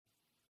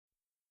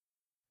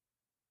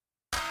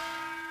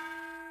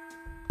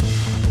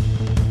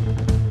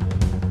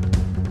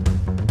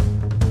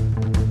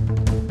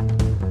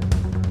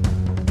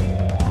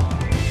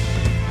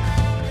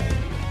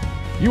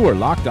You are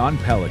Locked On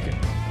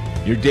Pelicans,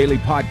 your daily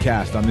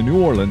podcast on the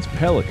New Orleans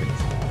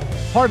Pelicans,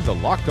 part of the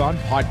Locked On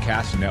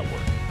Podcast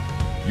Network,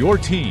 your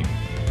team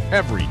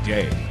every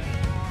day.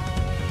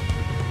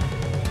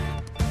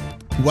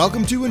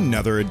 Welcome to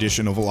another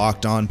edition of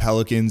Locked On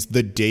Pelicans,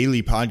 the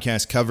daily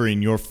podcast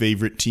covering your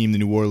favorite team, the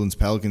New Orleans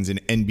Pelicans,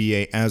 and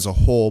NBA as a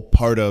whole,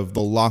 part of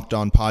the Locked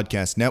On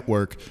Podcast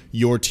Network,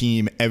 your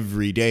team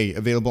every day.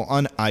 Available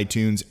on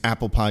iTunes,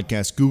 Apple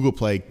Podcasts, Google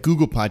Play,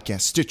 Google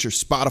Podcasts, Stitcher,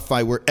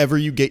 Spotify, wherever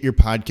you get your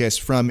podcasts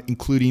from,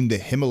 including the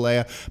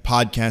Himalaya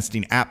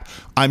podcasting app.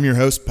 I'm your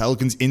host,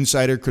 Pelicans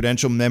Insider,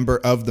 credential member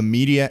of the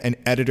media and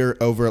editor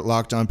over at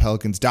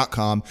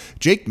LockedOnPelicans.com,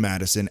 Jake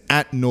Madison,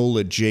 at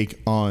NOLA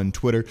Jake on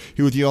Twitter.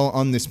 Here with you all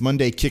on this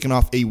Monday, kicking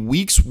off a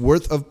week's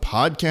worth of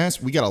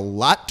podcasts. We got a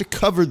lot to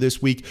cover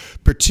this week,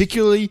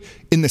 particularly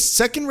in the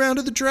second round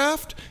of the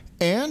draft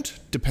and,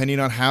 depending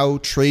on how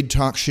trade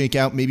talks shake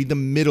out, maybe the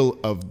middle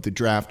of the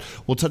draft.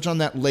 We'll touch on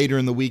that later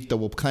in the week, that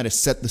will kind of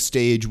set the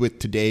stage with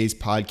today's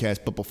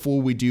podcast. But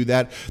before we do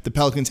that, the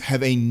Pelicans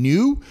have a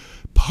new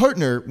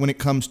partner when it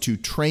comes to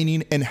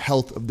training and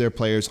health of their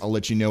players. I'll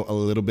let you know a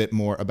little bit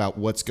more about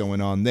what's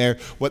going on there,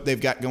 what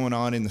they've got going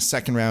on in the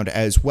second round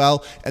as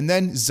well. And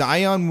then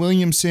Zion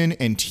Williamson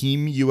and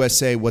Team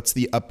USA. What's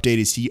the update?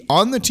 Is he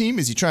on the team?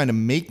 Is he trying to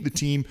make the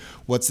team?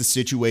 What's the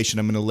situation?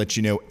 I'm going to let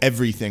you know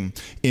everything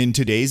in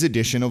today's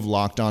edition of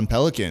Locked On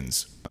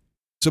Pelicans.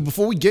 So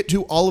before we get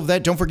to all of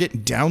that, don't forget,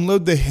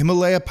 download the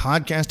Himalaya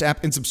podcast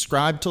app and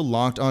subscribe to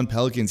Locked On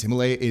Pelicans.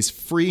 Himalaya is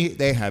free.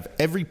 They have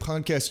every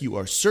podcast you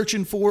are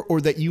searching for or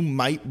that you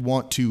might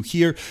want to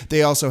hear.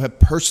 They also have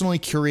personally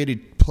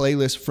curated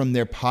playlists from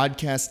their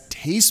podcast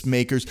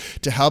tastemakers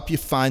to help you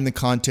find the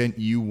content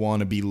you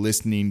want to be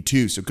listening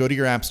to. So go to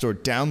your app store,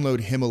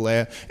 download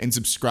Himalaya, and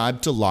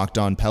subscribe to Locked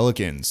On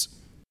Pelicans.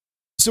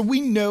 So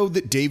we know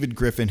that David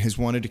Griffin has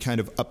wanted to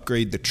kind of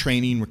upgrade the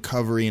training,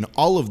 recovery, and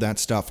all of that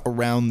stuff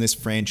around this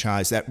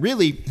franchise that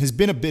really has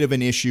been a bit of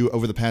an issue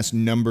over the past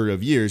number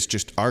of years.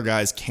 Just our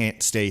guys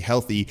can't stay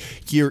healthy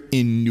here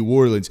in New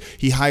Orleans.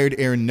 He hired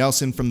Aaron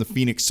Nelson from the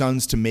Phoenix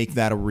Suns to make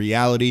that a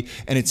reality,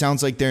 and it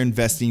sounds like they're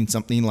investing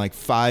something like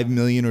 $5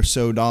 million or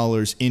so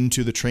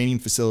into the training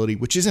facility,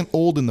 which isn't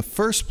old in the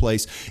first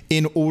place,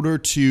 in order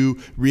to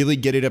really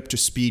get it up to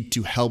speed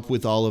to help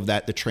with all of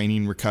that, the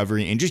training,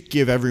 recovery, and just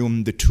give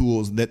everyone the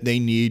tools that they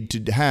need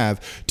to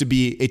have to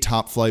be a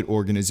top flight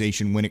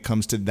organization when it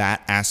comes to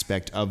that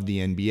aspect of the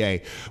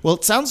NBA. Well,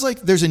 it sounds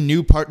like there's a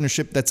new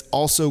partnership that's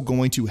also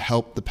going to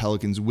help the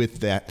Pelicans with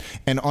that.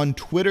 And on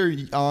Twitter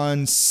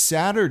on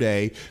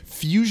Saturday,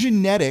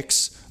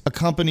 Fusionetics, a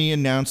company,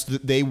 announced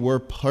that they were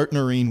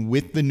partnering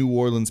with the New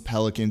Orleans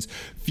Pelicans.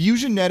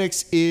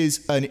 Fusionetics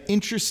is an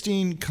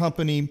interesting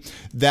company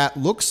that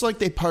looks like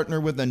they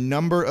partner with a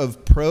number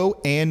of pro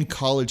and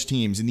college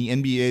teams. In the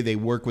NBA, they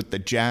work with the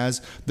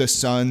Jazz, the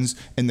Suns,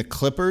 and the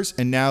Clippers,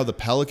 and now the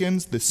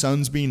Pelicans, the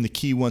Suns being the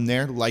key one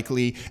there,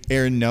 likely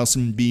Aaron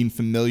Nelson being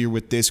familiar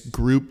with this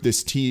group,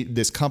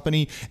 this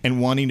company,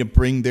 and wanting to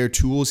bring their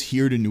tools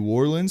here to New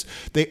Orleans.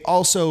 They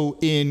also,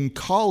 in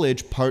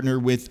college, partner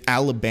with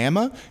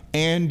Alabama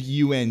and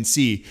UNC.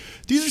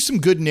 These are some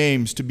good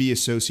names to be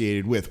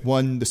associated with.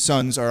 One, the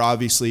Suns are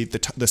obviously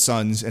the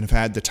Suns and have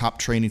had the top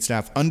training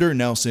staff under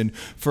Nelson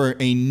for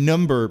a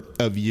number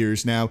of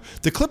years now.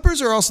 The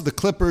Clippers are also the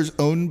Clippers,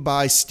 owned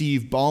by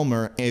Steve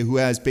Ballmer, who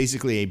has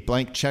basically a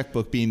blank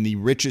checkbook, being the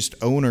richest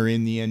owner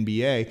in the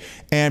NBA.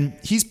 And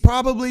he's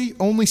probably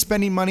only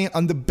spending money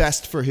on the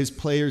best for his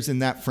players in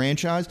that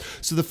franchise.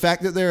 So the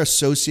fact that they're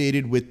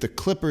associated with the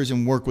Clippers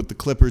and work with the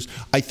Clippers,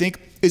 I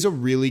think, is a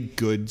really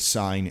good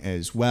sign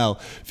as well.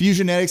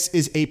 Fusionetics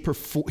is a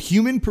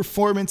human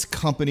performance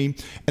company,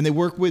 and they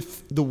work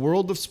with the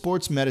world of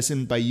sports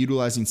medicine by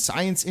utilizing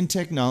science and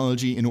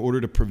technology in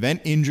order to prevent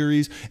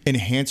injuries,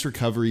 enhance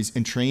recoveries,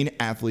 and train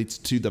athletes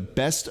to the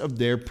best of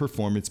their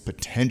performance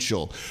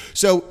potential.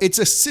 So it's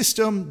a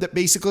system that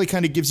basically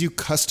kind of gives you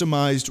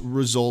customized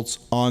results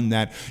on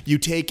that. You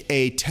take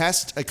a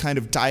test, a kind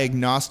of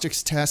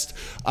diagnostics test,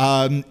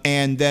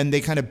 and then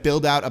they kind of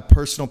build out a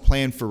personal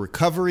plan for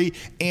recovery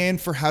and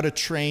for how to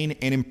train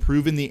and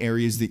improve in the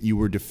areas that you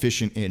were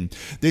deficient in.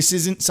 This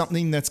isn't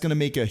something that's going to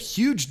make a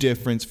huge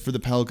difference for the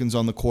Pelicans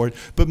on the court,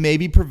 but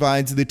maybe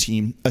provides the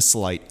team a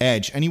slight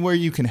edge. Anywhere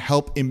you can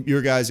help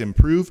your guys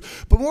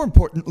improve, but more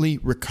importantly,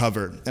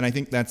 recover. And I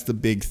think that's the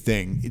big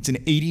thing. It's an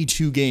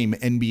 82-game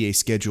NBA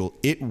schedule.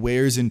 It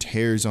wears and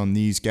tears on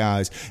these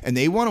guys, and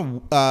they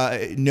want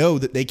to know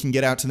that they can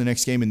get out to the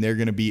next game and they're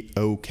going to be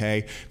okay.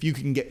 If you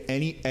can get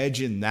any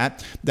edge in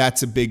that,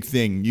 that's a big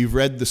thing. You've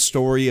read the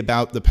story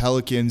about the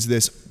Pelicans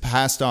this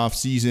past off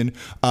season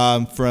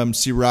from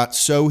Sirat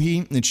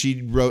Sohi, and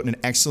she wrote an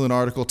excellent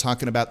article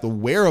talking about the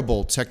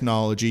wearable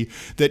technology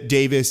that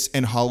Davis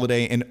and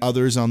Holiday and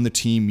others on the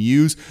team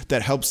use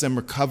that helps them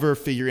recover,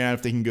 figuring out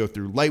if they can go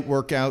through light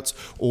workouts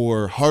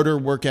or harder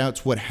workouts,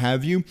 what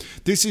have you.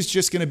 This is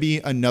just going to be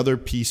another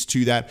piece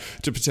to that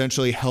to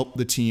potentially help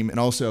the team, and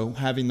also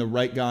having the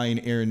right guy in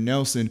Aaron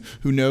Nelson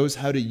who knows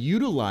how to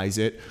utilize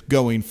it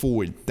going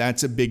forward.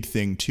 That's a big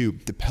thing too.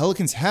 The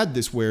Pelicans had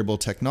this wearable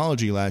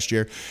technology last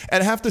year,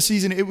 At half the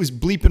season, it was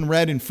bleeping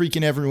red and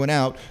freaking everyone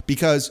out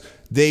because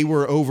they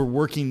were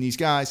overworking these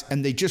guys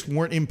and they just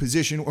weren't in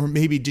position, or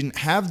maybe didn't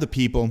have the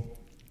people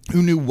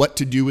who knew what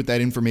to do with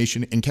that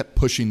information and kept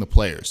pushing the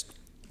players.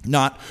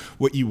 Not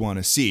what you want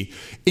to see.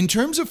 In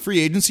terms of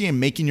free agency and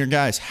making your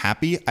guys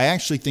happy, I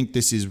actually think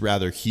this is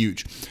rather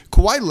huge.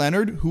 Kawhi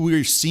Leonard, who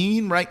we're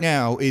seeing right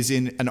now, is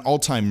in an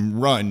all-time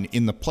run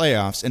in the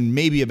playoffs and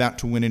maybe about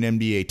to win an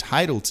NBA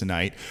title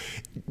tonight,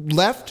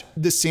 left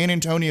the San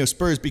Antonio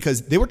Spurs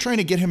because they were trying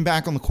to get him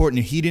back on the court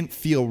and he didn't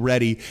feel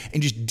ready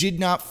and just did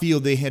not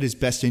feel they had his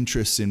best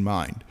interests in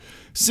mind.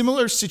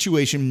 Similar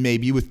situation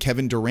maybe with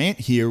Kevin Durant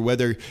here,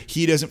 whether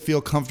he doesn't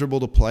feel comfortable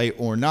to play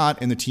or not,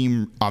 and the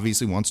team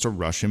obviously wants to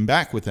rush him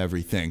back with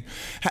everything.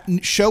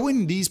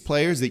 Showing these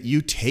players that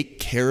you take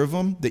care of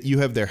them, that you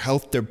have their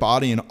health, their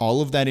body, and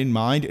all of that in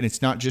mind, and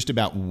it's not just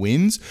about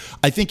wins,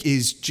 I think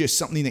is just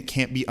something that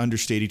can't be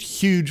understated.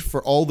 Huge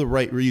for all the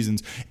right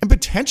reasons, and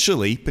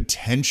potentially,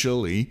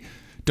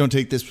 don't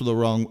take this for the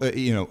wrong,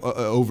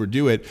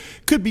 overdo it,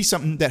 could be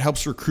something that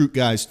helps recruit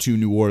guys to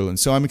New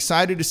Orleans. So I'm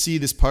excited to see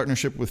this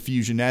partnership with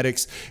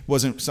Fusionetics. It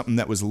wasn't something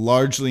that was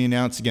largely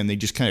announced. Again, they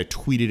just kind of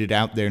tweeted it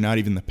out there, not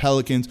even the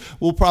Pelicans.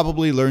 We'll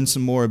probably learn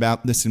some more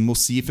about this, and we'll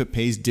see if it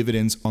pays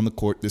dividends on the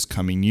court this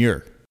coming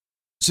year.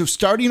 So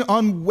starting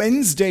on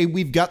Wednesday,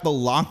 we've got the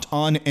Locked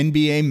On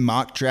NBA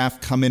mock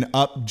draft coming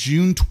up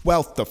June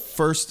 12th. The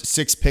first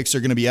 6 picks are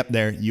going to be up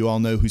there. You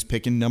all know who's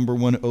picking number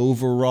 1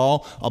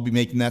 overall. I'll be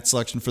making that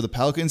selection for the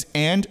Pelicans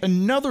and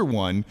another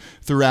one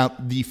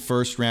throughout the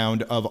first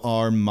round of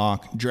our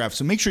mock draft.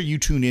 So make sure you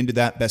tune into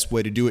that. Best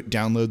way to do it,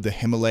 download the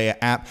Himalaya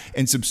app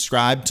and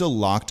subscribe to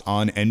Locked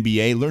On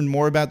NBA. Learn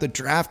more about the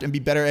draft and be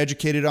better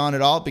educated on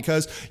it all,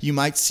 because you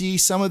might see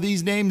some of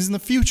these names in the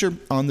future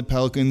on the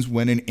Pelicans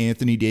when an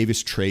Anthony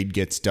Davis trade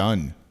gets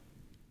done.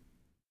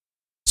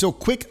 So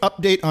quick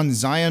update on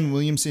Zion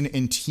Williamson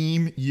and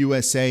Team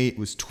USA. It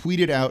was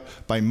tweeted out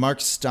by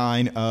Mark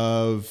Stein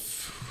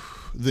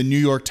of the New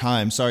York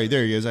Times. Sorry,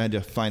 there he is. I had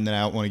to find that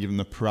out. I want to give him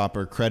the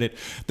proper credit.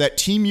 That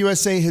Team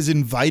USA has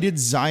invited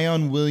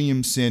Zion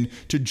Williamson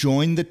to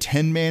join the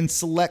 10-man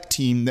select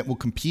team that will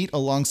compete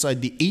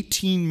alongside the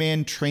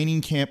 18-man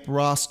training camp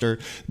roster,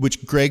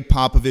 which Greg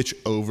Popovich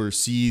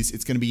oversees.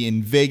 It's going to be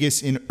in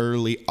Vegas in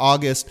early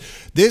August.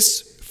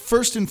 This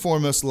first and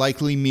foremost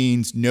likely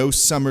means no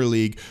summer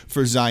league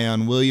for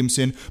Zion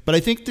Williamson, but I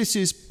think this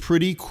is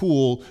pretty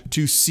cool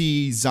to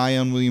see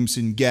Zion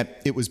Williamson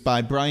get. It was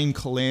by Jerry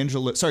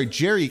Colangelo,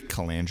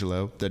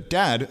 the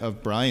dad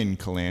of Brian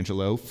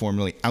Colangelo,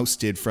 formerly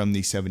ousted from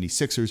the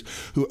 76ers,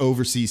 who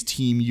oversees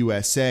Team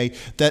USA,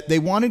 that they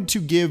wanted to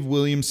give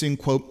Williamson,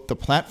 quote, the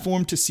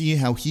platform to see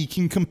how he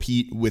can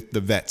compete with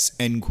the vets,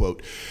 end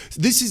quote.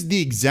 This is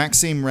the exact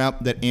same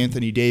route that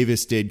Anthony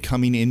Davis did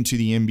coming into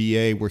the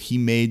NBA, where he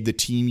made the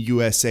Team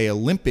USA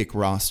Olympic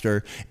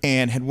roster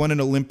and had won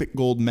an Olympic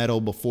gold medal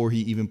before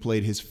he even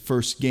played his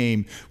first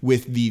game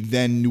with the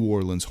then New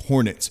Orleans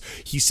Hornets.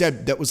 He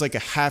said that was like a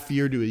half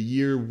year to a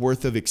year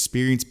worth of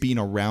experience being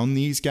around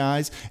these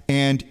guys,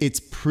 and it's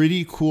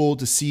pretty cool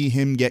to see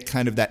him get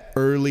kind of that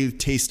early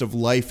taste of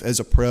life as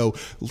a pro,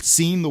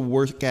 seeing the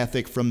work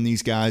ethic from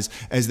these guys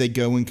as they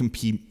go and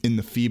compete in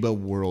the FIBA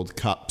World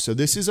Cup. So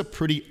this is a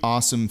pretty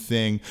awesome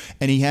thing,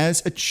 and he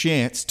has a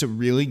chance to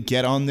really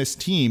get on this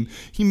team.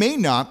 He may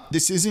not.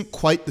 This isn't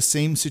quite the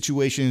same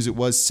situation as it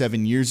was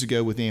 7 years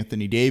ago with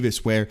Anthony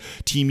Davis, where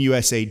Team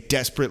USA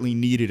desperately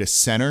needed a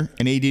center,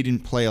 and he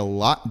didn't play a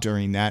lot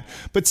during that.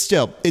 But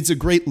still, it's a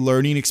great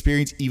learning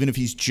experience, even if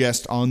he's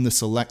just on the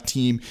select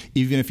team,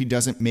 even if he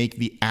doesn't make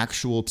the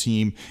actual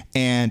team,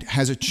 and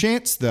has a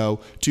chance, though,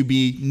 to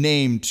be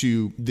named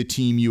to the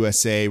Team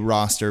USA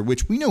roster,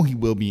 which we know he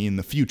will be in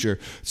the future.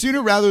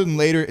 Sooner rather than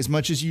later, as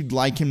much as you'd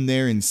like him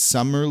there in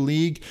Summer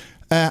League,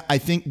 I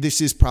think this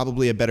is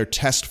probably a better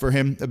test for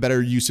him, a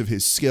better use of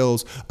his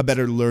skills, a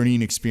better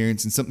learning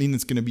experience, and something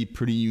that's going to be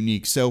pretty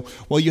unique. So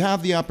while you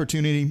have the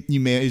opportunity, you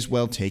may as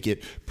well take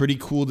it. Pretty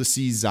cool to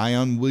see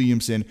Zion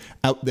Williamson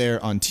out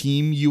there on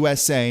Team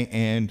USA,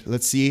 and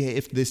let's see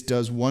if this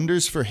does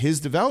wonders for his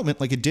development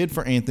like it did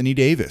for Anthony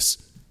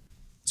Davis.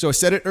 So I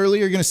said it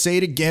earlier, going to say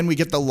it again. We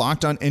get the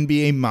Locked On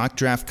NBA mock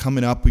draft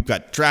coming up. We've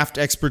got draft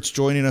experts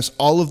joining us,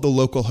 all of the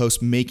local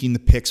hosts making the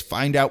picks.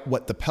 Find out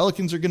what the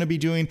Pelicans are going to be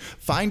doing.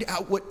 Find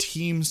out what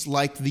teams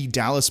like the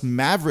Dallas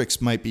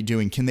Mavericks might be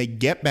doing. Can they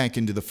get back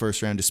into the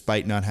first round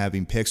despite not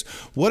having picks?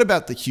 What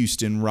about the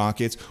Houston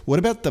Rockets? What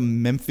about the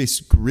Memphis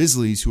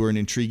Grizzlies, who are an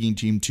intriguing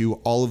team too?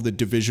 All of the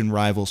division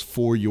rivals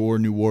for your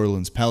New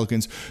Orleans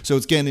Pelicans. So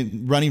it's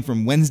getting running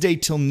from Wednesday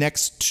till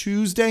next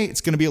Tuesday.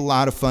 It's going to be a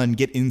lot of fun.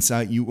 Get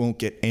insight you won't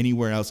get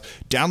anywhere else.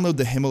 Download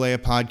the Himalaya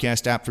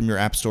podcast app from your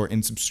app store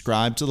and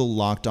subscribe to the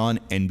Locked On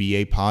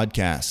NBA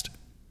podcast.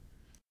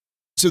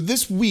 So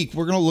this week,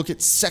 we're going to look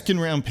at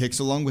second-round picks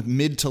along with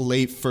mid to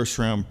late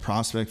first-round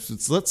prospects.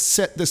 So let's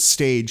set the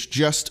stage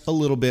just a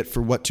little bit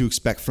for what to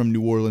expect from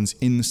New Orleans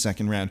in the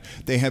second round.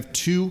 They have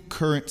 2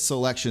 current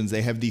selections.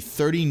 They have the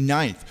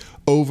 39th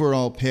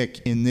overall pick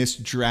in this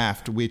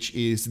draft, which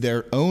is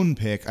their own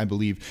pick, I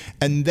believe.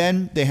 And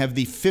then they have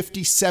the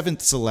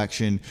 57th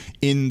selection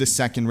in the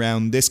second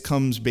round. This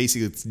comes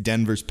basically, it's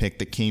Denver's pick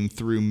that came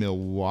through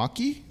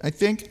Milwaukee, I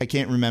think. I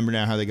can't remember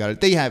now how they got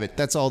it. They have it.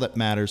 That's all that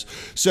matters.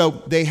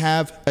 So they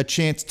have a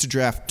chance to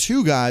draft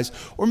two guys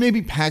or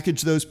maybe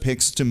package those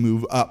picks to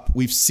move up.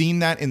 We've seen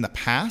that in the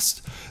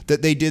past,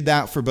 that they did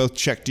that for both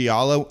Cheick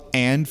Diallo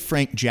and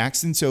Frank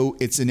Jackson. So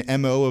it's an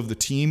MO of the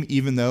team,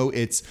 even though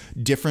it's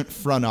different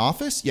front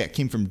office. Yeah, it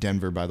came from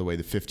Denver, by the way,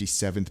 the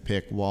 57th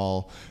pick,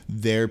 while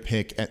their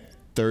pick at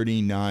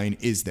 39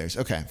 is theirs.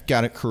 Okay,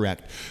 got it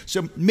correct.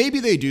 So maybe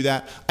they do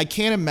that. I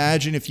can't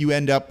imagine if you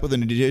end up with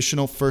an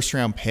additional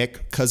first-round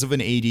pick because of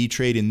an AD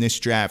trade in this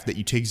draft that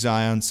you take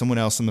Zion, someone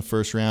else in the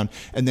first round,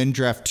 and then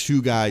draft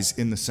two guys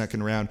in the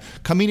second round.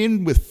 Coming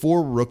in with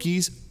four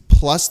rookies,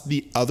 plus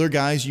the other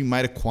guys you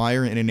might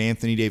acquire in an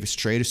Anthony Davis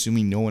trade,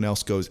 assuming no one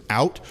else goes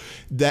out,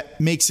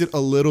 that makes it a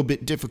little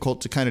bit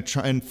difficult to kind of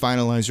try and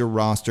finalize your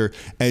roster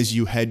as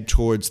you head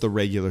towards the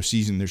regular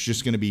season. There's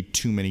just going to be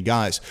too many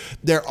guys.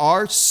 There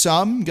are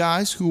some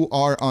guys who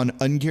are on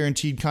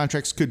unguaranteed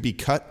contracts, could be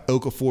cut.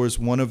 Okafor is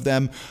one of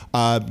them.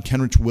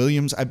 Kenrich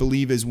Williams, I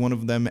believe, is one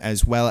of them,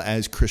 as well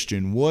as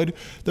Christian Wood.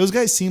 Those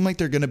guys seem like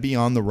they're going to be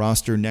on the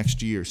roster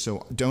next year,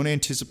 so don't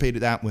anticipate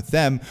that with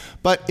them,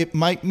 but it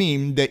might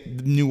mean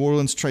that New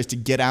Orleans tries to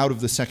get out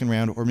of the second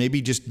round, or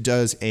maybe just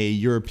does a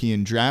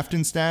European draft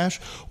and stash,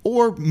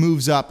 or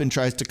moves up and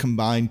tries to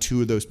combine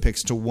two of those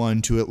picks to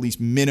one to at least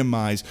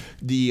minimize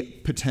the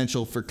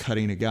potential for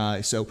cutting a guy.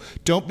 So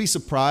don't be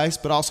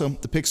surprised, but also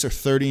the picks are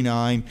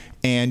 39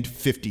 and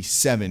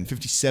 57.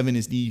 57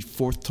 is the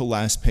fourth to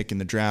last pick in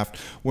the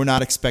draft. We're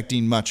not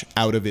expecting much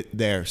out of it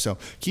there. So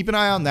keep an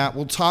eye on that.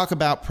 We'll talk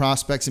about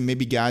prospects and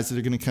maybe guys that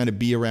are going to kind of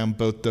be around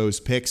both those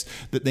picks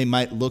that they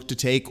might look to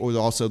take, or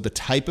also the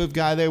type of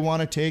guy they want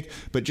to take,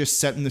 but just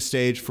setting the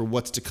stage for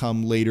what's to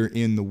come later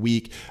in the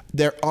week.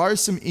 There are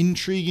some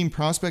intriguing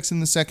prospects in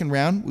the second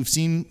round. We've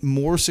seen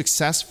more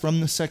success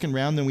from the second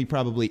round than we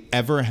probably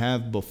ever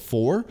have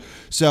before.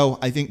 So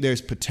I think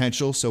there's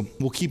potential. So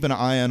we'll keep an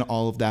eye on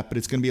all of that, but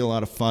it's going to be a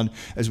lot of fun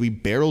as we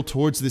barrel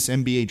towards this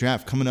NBA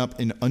draft coming up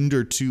in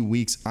under 2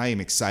 weeks. I am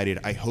excited.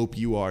 I hope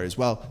you are as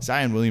well.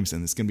 Zion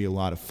Williamson, it's going to be a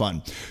lot of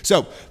fun.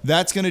 So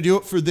that's going to do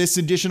it for this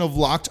edition of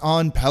Locked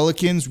On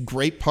Pelicans.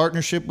 Great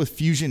partnership with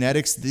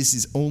Fusionetics. This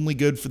is only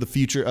good for the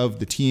future of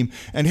the team.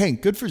 And hey,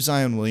 good for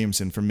Zion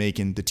Williamson for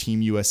making the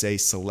Team USA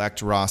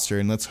select roster.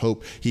 And let's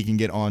hope he can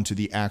get onto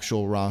the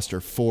actual roster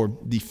for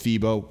the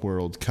FIBA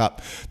World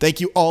Cup.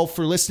 Thank you all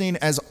for listening.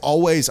 As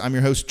always, I'm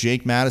your host,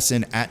 Jake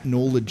Madison, at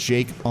NOLA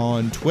Jake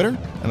on Twitter.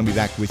 And I'll be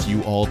back with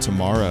you all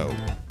tomorrow.